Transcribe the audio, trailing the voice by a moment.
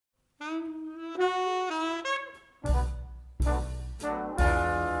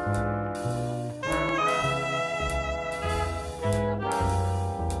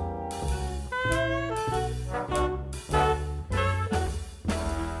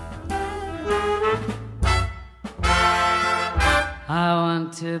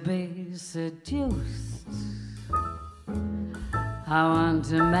to be seduced. I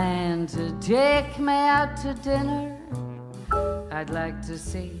want a man to take me out to dinner. I'd like to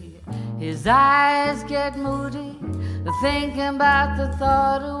see his eyes get moody, thinking about the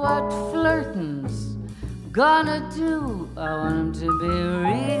thought of what flirting's gonna do. I want him to be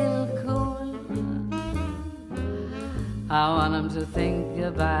real cool. I want him to think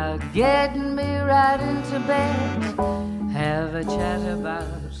about getting me right into bed. Have a chat about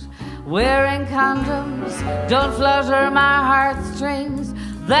wearing condoms. Don't flutter my heartstrings,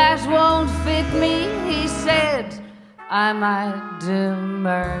 that won't fit me, he said. I might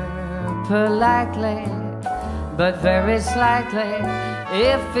demur politely, but very slightly,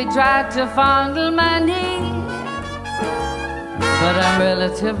 if he tried to fondle my knee. But I'm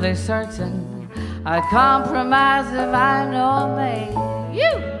relatively certain I'd compromise if I know me.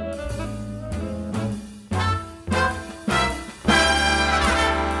 You!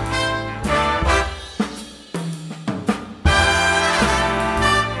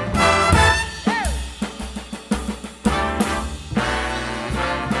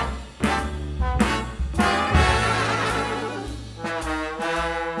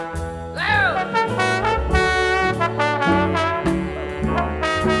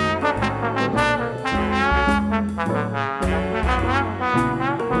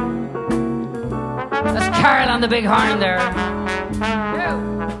 Carol on the big horn there.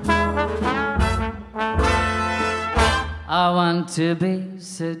 I want to be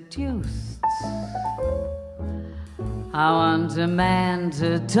seduced. I want a man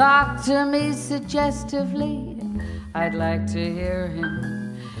to talk to me suggestively. I'd like to hear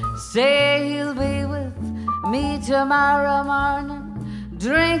him say he'll be with me tomorrow morning,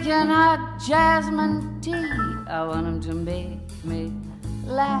 drinking hot jasmine tea. I want him to make me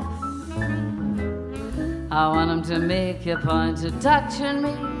laugh. I want him to make a point of touching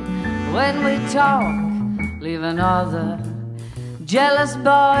me when we talk, leaving all the jealous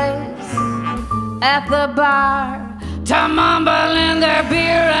boys at the bar to mumble in their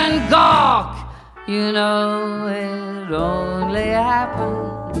beer and gawk. You know it only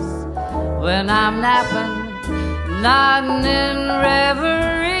happens when I'm napping, nodding in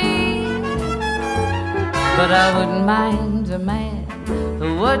reverie. But I wouldn't mind a man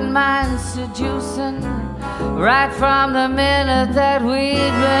who wouldn't mind seducing right from the minute that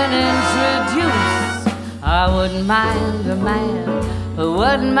we'd been introduced. I wouldn't mind a man who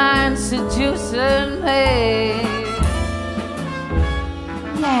wouldn't mind seducing me.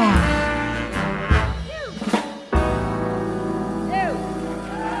 Yeah.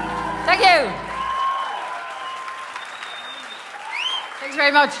 Thank you. Thanks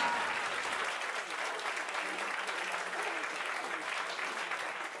very much.